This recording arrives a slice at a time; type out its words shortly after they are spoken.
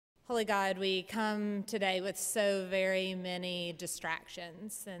Holy God, we come today with so very many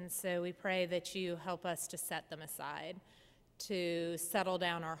distractions, and so we pray that you help us to set them aside, to settle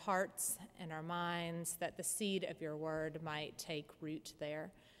down our hearts and our minds, that the seed of your word might take root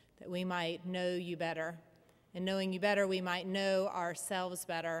there, that we might know you better, and knowing you better, we might know ourselves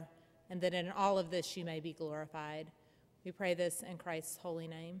better, and that in all of this you may be glorified. We pray this in Christ's holy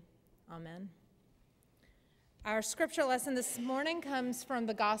name. Amen. Our scripture lesson this morning comes from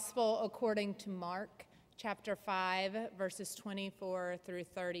the Gospel according to Mark, chapter 5, verses 24 through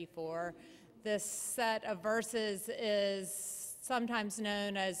 34. This set of verses is sometimes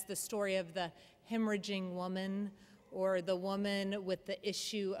known as the story of the hemorrhaging woman or the woman with the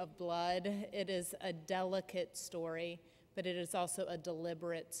issue of blood. It is a delicate story, but it is also a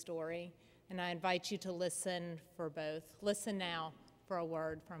deliberate story. And I invite you to listen for both. Listen now for a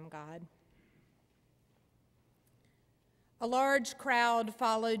word from God. A large crowd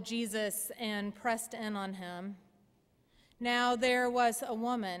followed Jesus and pressed in on him. Now there was a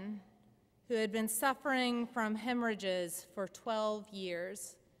woman who had been suffering from hemorrhages for 12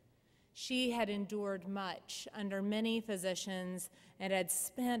 years. She had endured much under many physicians and had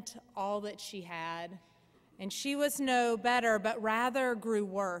spent all that she had. And she was no better, but rather grew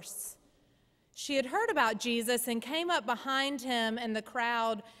worse. She had heard about Jesus and came up behind him in the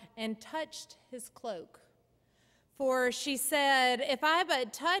crowd and touched his cloak. For she said, "If I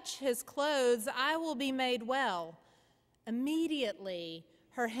but touch his clothes, I will be made well." Immediately,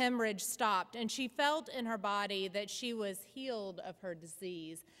 her hemorrhage stopped, and she felt in her body that she was healed of her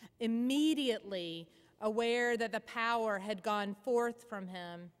disease. Immediately, aware that the power had gone forth from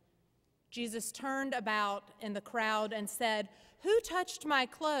him, Jesus turned about in the crowd and said, "Who touched my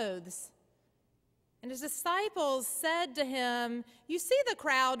clothes?" And his disciples said to him, "You see the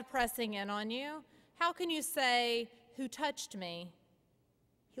crowd pressing in on you. How can you say, 'Who touched me?'"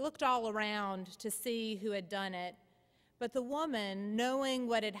 He looked all around to see who had done it. But the woman, knowing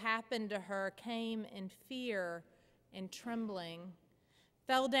what had happened to her, came in fear and trembling,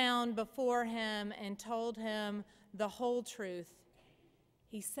 fell down before him and told him the whole truth.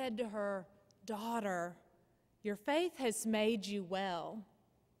 He said to her, "Daughter, your faith has made you well.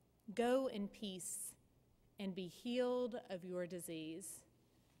 Go in peace and be healed of your disease."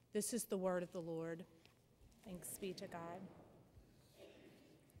 This is the word of the Lord. Thanks be to God.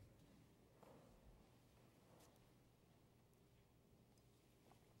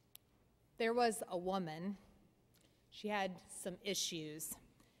 There was a woman. She had some issues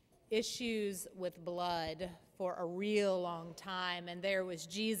with blood for a real long time, and there was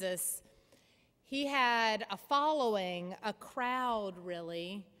Jesus. He had a following, a crowd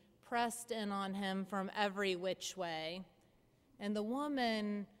really, pressed in on him from every which way. And the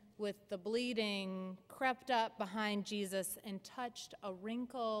woman with the bleeding crept up behind Jesus and touched a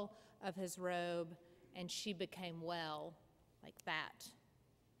wrinkle of his robe, and she became well like that.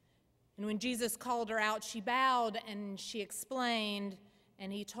 And when Jesus called her out, she bowed and she explained,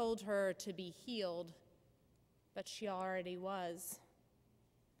 and he told her to be healed, but she already was.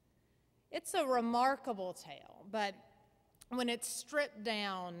 It's a remarkable tale, but when it's stripped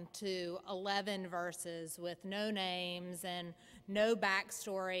down to 11 verses with no names and no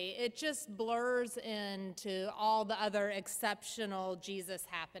backstory, it just blurs into all the other exceptional Jesus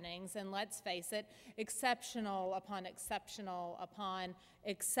happenings. And let's face it, exceptional upon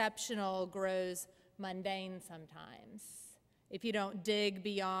exceptional grows mundane sometimes if you don't dig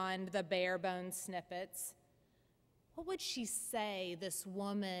beyond the bare bones snippets. What would she say, this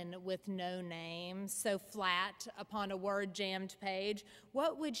woman with no name, so flat upon a word-jammed page?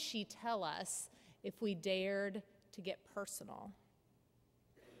 What would she tell us if we dared to get personal?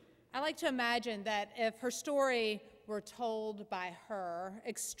 I like to imagine that if her story were told by her,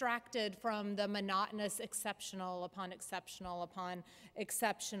 extracted from the monotonous exceptional upon exceptional upon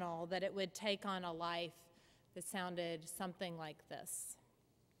exceptional, that it would take on a life that sounded something like this.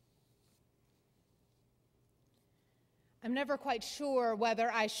 I'm never quite sure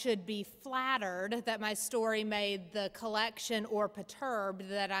whether I should be flattered that my story made the collection or perturbed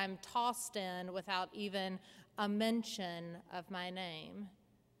that I'm tossed in without even a mention of my name.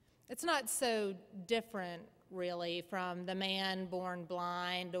 It's not so different, really, from the man born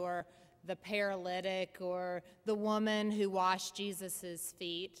blind or the paralytic or the woman who washed Jesus'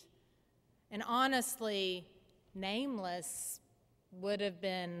 feet. And honestly, nameless would have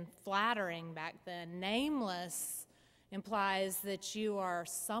been flattering back then. Nameless implies that you are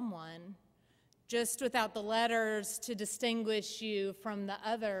someone, just without the letters to distinguish you from the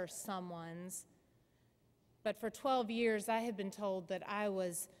other someones. But for 12 years, I had been told that I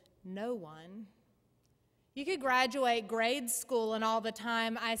was no one. You could graduate grade school and all the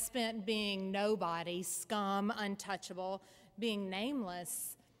time I spent being nobody, scum, untouchable, being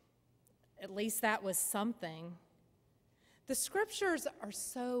nameless. At least that was something. The scriptures are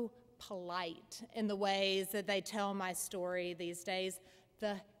so polite in the ways that they tell my story these days.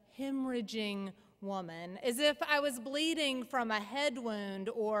 The hemorrhaging woman, as if I was bleeding from a head wound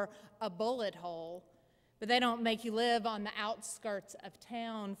or a bullet hole. But they don't make you live on the outskirts of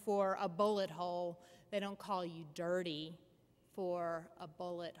town for a bullet hole. They don't call you dirty for a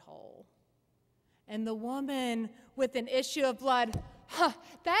bullet hole. And the woman with an issue of blood,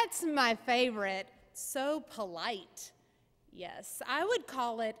 that's my favorite. So polite. Yes, I would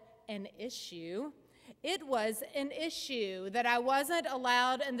call it an issue. It was an issue that I wasn't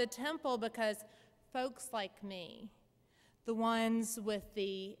allowed in the temple because folks like me, the ones with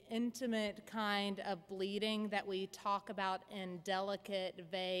the intimate kind of bleeding that we talk about in delicate,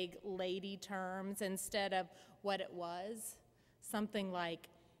 vague lady terms instead of what it was, something like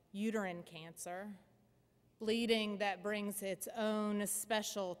uterine cancer, bleeding that brings its own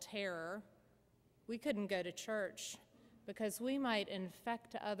special terror. We couldn't go to church because we might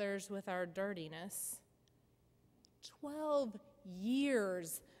infect others with our dirtiness. 12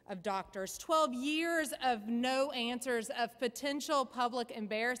 years of doctors, 12 years of no answers, of potential public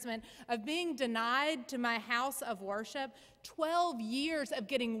embarrassment, of being denied to my house of worship, 12 years of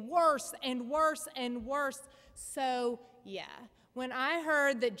getting worse and worse and worse. So, yeah, when I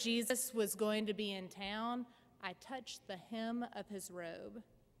heard that Jesus was going to be in town, I touched the hem of his robe.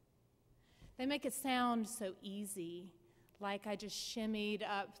 They make it sound so easy, like I just shimmied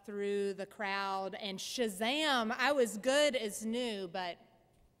up through the crowd and shazam, I was good as new, but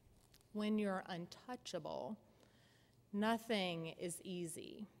when you're untouchable, nothing is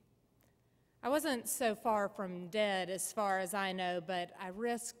easy. I wasn't so far from dead as far as I know, but I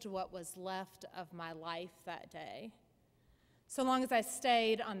risked what was left of my life that day. So long as I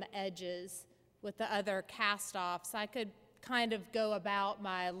stayed on the edges with the other cast-offs, I could kind of go about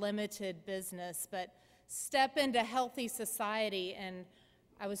my limited business, but step into healthy society, and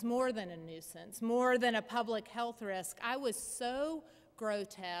I was more than a nuisance, more than a public health risk. I was so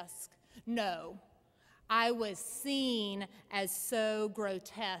grotesque. No, I was seen as so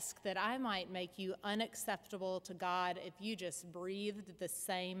grotesque that I might make you unacceptable to God if you just breathed the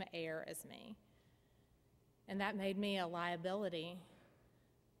same air as me. And that made me a liability.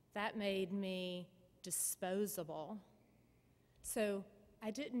 That made me disposable. So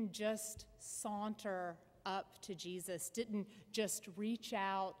I didn't just saunter up to Jesus, didn't just reach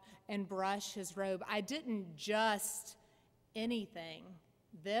out and brush his robe. I didn't just anything.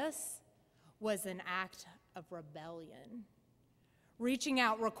 This was an act of rebellion. Reaching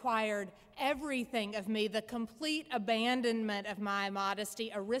out required everything of me, the complete abandonment of my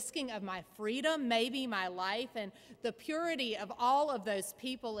modesty, a risking of my freedom, maybe my life, and the purity of all of those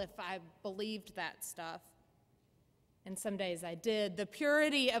people if I believed that stuff. And some days I did. The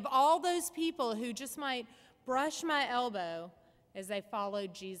purity of all those people who just might brush my elbow as they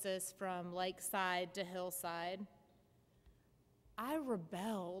followed Jesus from lakeside to hillside. I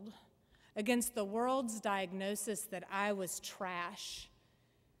rebelled against the world's diagnosis that I was trash,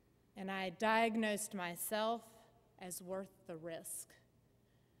 and I diagnosed myself as worth the risk.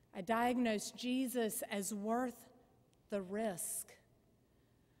 I diagnosed Jesus as worth the risk.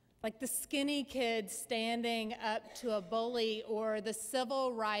 Like the skinny kid standing up to a bully or the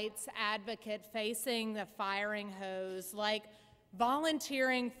civil rights advocate facing the firing hose, like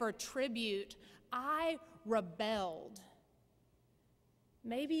volunteering for tribute, I rebelled.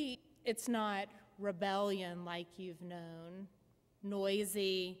 Maybe it's not rebellion like you've known,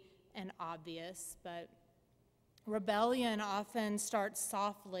 noisy and obvious, but rebellion often starts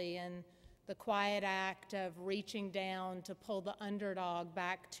softly in the quiet act of reaching down to pull the underdog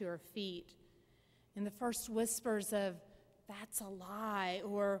back to her feet, in the first whispers of, "That's a lie,"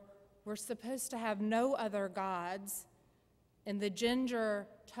 or "We're supposed to have no other gods," in the ginger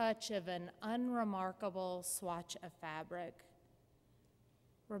touch of an unremarkable swatch of fabric.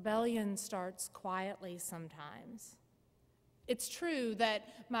 Rebellion starts quietly sometimes. It's true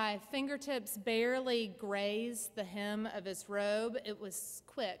that my fingertips barely grazed the hem of his robe. It was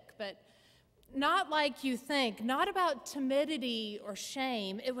quick, but not like you think, not about timidity or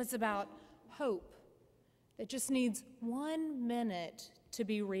shame. It was about hope that just needs 1 minute to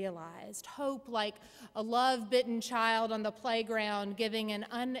be realized. Hope like a love-bitten child on the playground giving an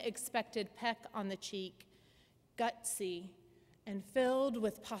unexpected peck on the cheek, gutsy and filled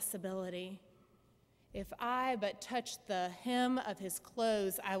with possibility. If I but touch the hem of his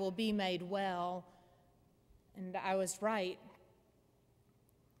clothes, I will be made well. And I was right.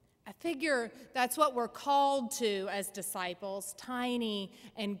 I figure that's what we're called to as disciples, tiny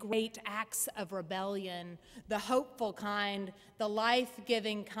and great acts of rebellion, the hopeful kind, the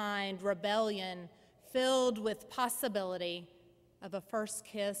life-giving kind, rebellion filled with possibility of a first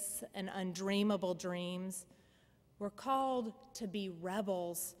kiss and undreamable dreams. We're called to be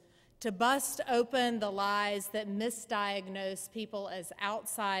rebels, to bust open the lies that misdiagnose people as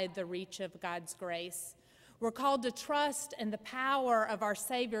outside the reach of God's grace. We're called to trust in the power of our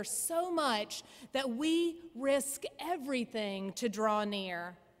Savior so much that we risk everything to draw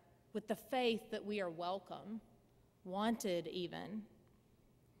near with the faith that we are welcome, wanted even.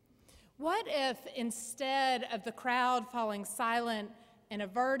 What if instead of the crowd falling silent and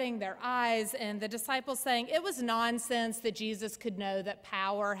averting their eyes and the disciples saying it was nonsense that Jesus could know that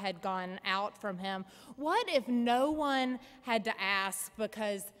power had gone out from him, what if no one had to ask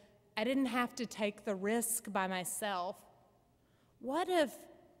because I didn't have to take the risk by myself? What if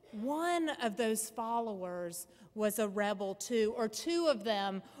one of those followers was a rebel too, or two of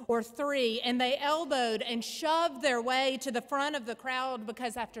them, or three, and they elbowed and shoved their way to the front of the crowd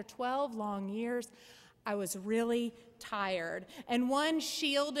because after 12 long years, I was really tired. And one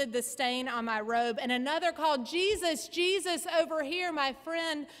shielded the stain on my robe, and another called, "Jesus, Jesus, over here, my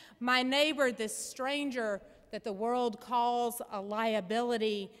friend, my neighbor, this stranger that the world calls a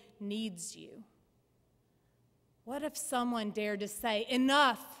liability needs you." What if someone dared to say,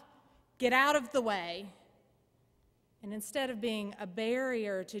 "Enough, get out of the way"? And instead of being a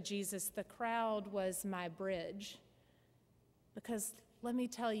barrier to Jesus, the crowd was my bridge. Because let me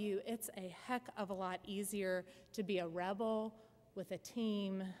tell you, it's a heck of a lot easier to be a rebel with a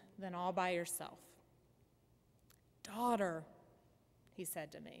team than all by yourself. "Daughter," he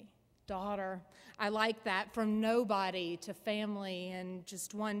said to me. Daughter. I like that, from nobody to family and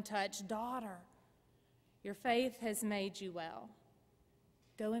just one touch. "Daughter, your faith has made you well.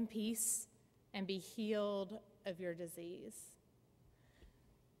 Go in peace and be healed of your disease."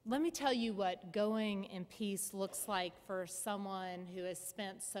 Let me tell you what going in peace looks like for someone who has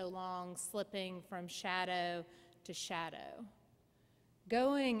spent so long slipping from shadow to shadow.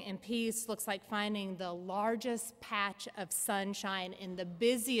 Going in peace looks like finding the largest patch of sunshine in the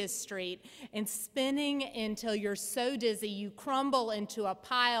busiest street and spinning until you're so dizzy you crumble into a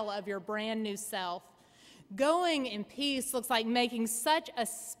pile of your brand new self. Going in peace looks like making such a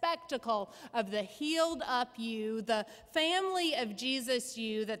spectacle of the healed up you, the family of Jesus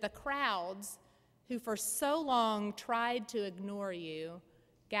you, that the crowds who for so long tried to ignore you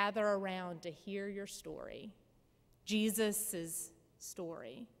gather around to hear your story, Jesus'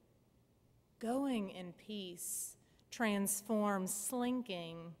 story. Going in peace transforms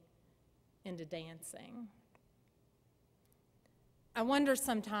slinking into dancing. I wonder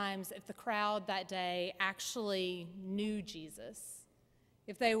sometimes if the crowd that day actually knew Jesus,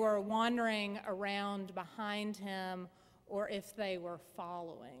 if they were wandering around behind him, or if they were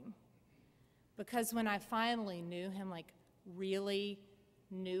following. Because when I finally knew him, like really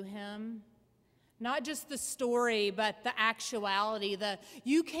knew him, not just the story, but the actuality,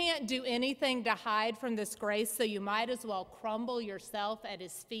 you can't do anything to hide from this grace, so you might as well crumble yourself at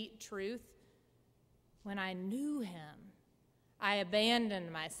his feet truth. When I knew him, I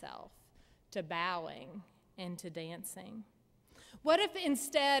abandoned myself to bowing and to dancing. What if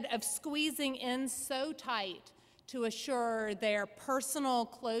instead of squeezing in so tight to assure their personal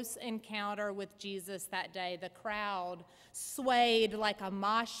close encounter with Jesus that day, the crowd swayed like a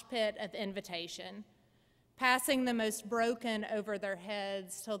mosh pit of invitation, passing the most broken over their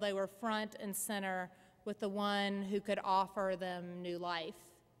heads till they were front and center with the one who could offer them new life?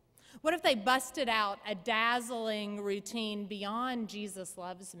 What if they busted out a dazzling routine beyond "Jesus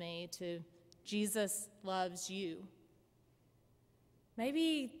loves me" to "Jesus loves you"?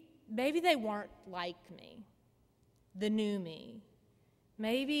 Maybe they weren't like me, the new me.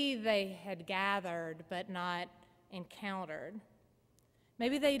 Maybe they had gathered but not encountered.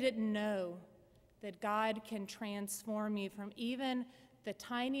 Maybe they didn't know that God can transform you from even the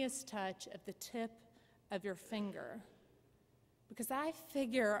tiniest touch of the tip of your finger. Because I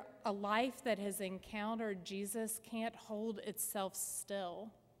figure a life that has encountered Jesus can't hold itself still.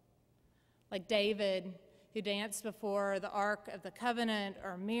 Like David, who danced before the Ark of the Covenant,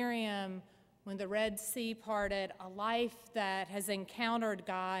 or Miriam when the Red Sea parted, a life that has encountered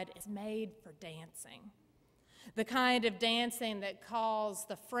God is made for dancing. The kind of dancing that calls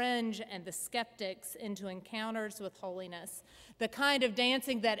the fringe and the skeptics into encounters with holiness. The kind of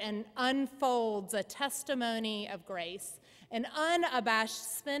dancing that unfolds a testimony of grace, an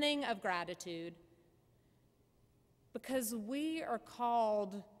unabashed spinning of gratitude. Because we are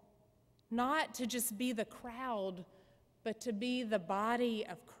called not to just be the crowd, but to be the body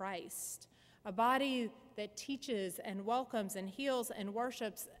of Christ, a body that teaches and welcomes and heals and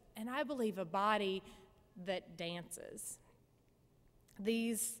worships, and I believe a body that dances.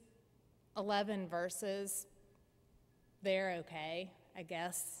 These 11 verses, they're okay, I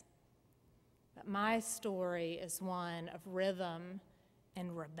guess. But my story is one of rhythm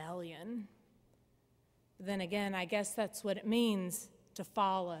and rebellion. Then again, I guess that's what it means to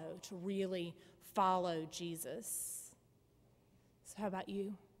follow, to really follow Jesus. So how about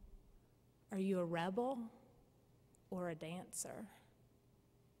you? Are you a rebel or a dancer?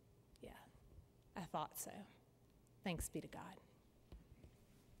 Yeah, I thought so. Thanks be to God.